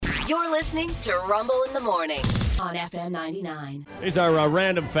You're listening to Rumble in the Morning on FM 99. These are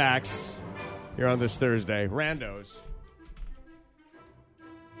random facts here on this Thursday. Randos.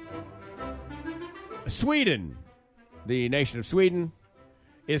 Sweden, the nation of Sweden,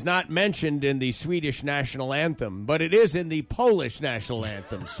 is not mentioned in the Swedish national anthem, but it is in the Polish national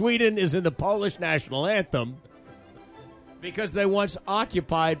anthem. Sweden is in the Polish national anthem because they once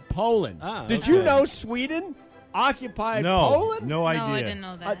occupied Poland. Did you know Sweden occupied Poland? No idea. No, I didn't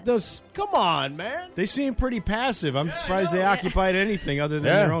know that. Come on, man. They seem pretty passive. I'm surprised they occupied anything other than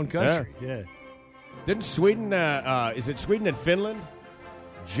their own country. Yeah. Didn't Sweden, is it Sweden and Finland,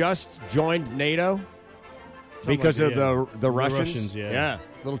 just joined NATO? Because of the Russians? Yeah.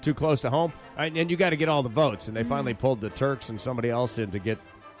 A little too close to home. And you got to get all the votes. And they finally pulled the Turks and somebody else in to get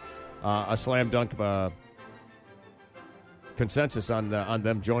a slam dunk consensus on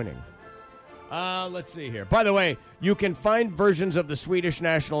them joining. Let's see here. By the way, you can find versions of the Swedish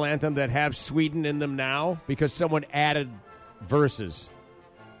national anthem that have Sweden in them now because someone added verses.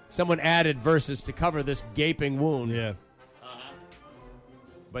 Someone added verses to cover this gaping wound. Yeah.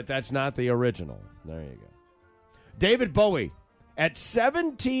 But that's not the original. There you go. David Bowie, at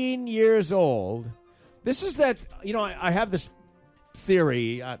 17 years old, this is that, I have this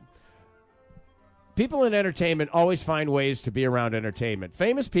theory. People in entertainment always find ways to be around entertainment.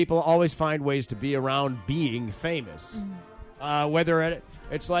 Famous people always find ways to be around being famous. Whether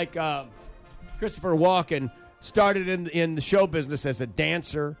it's like Christopher Walken started in the show business as a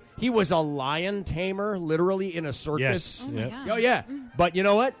dancer. He was a lion tamer, literally in a circus. Yes. Oh, my God. Oh, yeah. But you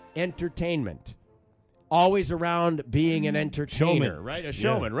know what? Entertainment. Always around being an entertainer, Showman. right? A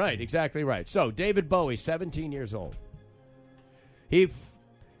showman, right. Exactly right. So, David Bowie, 17 years old. He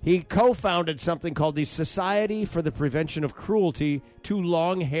co-founded something called the Society for the Prevention of Cruelty to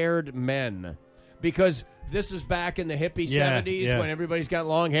Long-Haired Men. Because this is back in the hippie 70s when everybody's got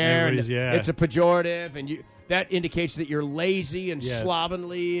long hair. And it's a pejorative, and that indicates that you're lazy and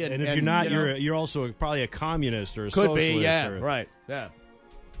slovenly. And if you're not, you're also probably a communist or a could socialist. Be, yeah, right, yeah.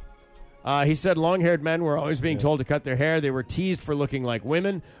 He said long-haired men were always being told to cut their hair. They were teased for looking like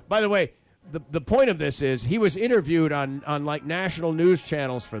women. By the way, the point of this is he was interviewed on like national news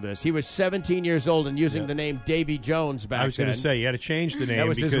channels for this. He was 17 years old and using the name Davy Jones back then. I was going to say, you had to change the name. That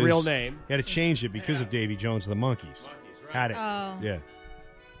was his real name. You had to change it because of Davy Jones and the Monkees. Right. Had it. Oh. Yeah.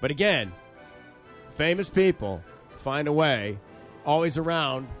 But again, famous people find a way, always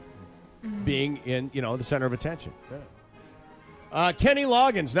around being in, the center of attention. Yeah. Kenny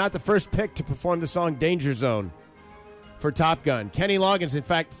Loggins, not the first pick to perform the song Danger Zone for Top Gun. Kenny Loggins, in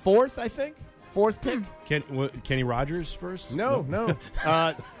fact, fourth pick. Kenny Rogers first? No.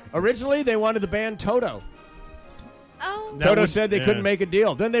 Originally, they wanted the band Toto. Oh. Toto said they couldn't make a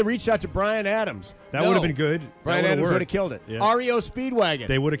deal. Then they reached out to Bryan Adams. That would have been good. Bryan Adams would have killed it. Yeah. REO Speedwagon.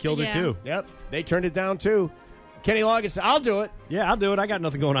 They would have killed it, too. Yep. They turned it down, too. Kenny Loggins said, I'll do it. Yeah, I'll do it. I got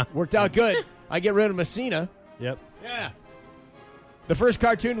nothing going on. Worked out good. I get rid of Messina. Yep. Yeah. The first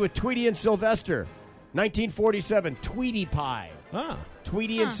cartoon with Tweety and Sylvester, 1947, Tweety Pie.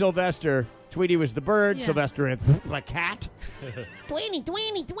 Tweety and Sylvester. Tweety was the bird, Sylvester and the cat. Tweety,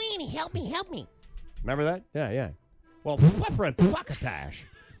 help me. Remember that? Yeah. Well, Fluffer and Puckatash.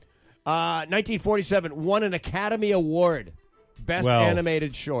 1947, won an Academy Award. Best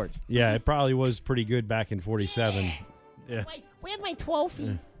animated short. Yeah, it probably was pretty good back in 47. Yeah. Where's my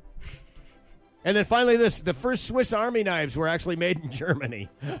trophy? And then finally the first Swiss Army knives were actually made in Germany.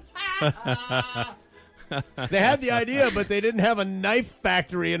 They had the idea, but they didn't have a knife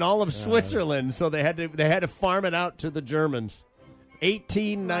factory in all of Switzerland, so they had to farm it out to the Germans.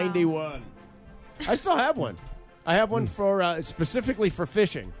 1891. Wow. I still have one. I have one for specifically for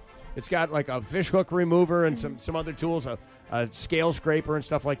fishing. It's got like a fish hook remover and some other tools, a scale scraper and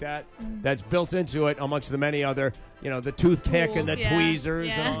stuff like that. That's built into it amongst the many other, the toothpick tools, and the tweezers.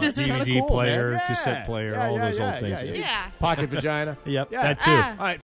 Yeah. And all. It's kinda DVD cool, player, man. cassette player, all those old things. Yeah. Pocket vagina. Yep, Yeah. that too. All right.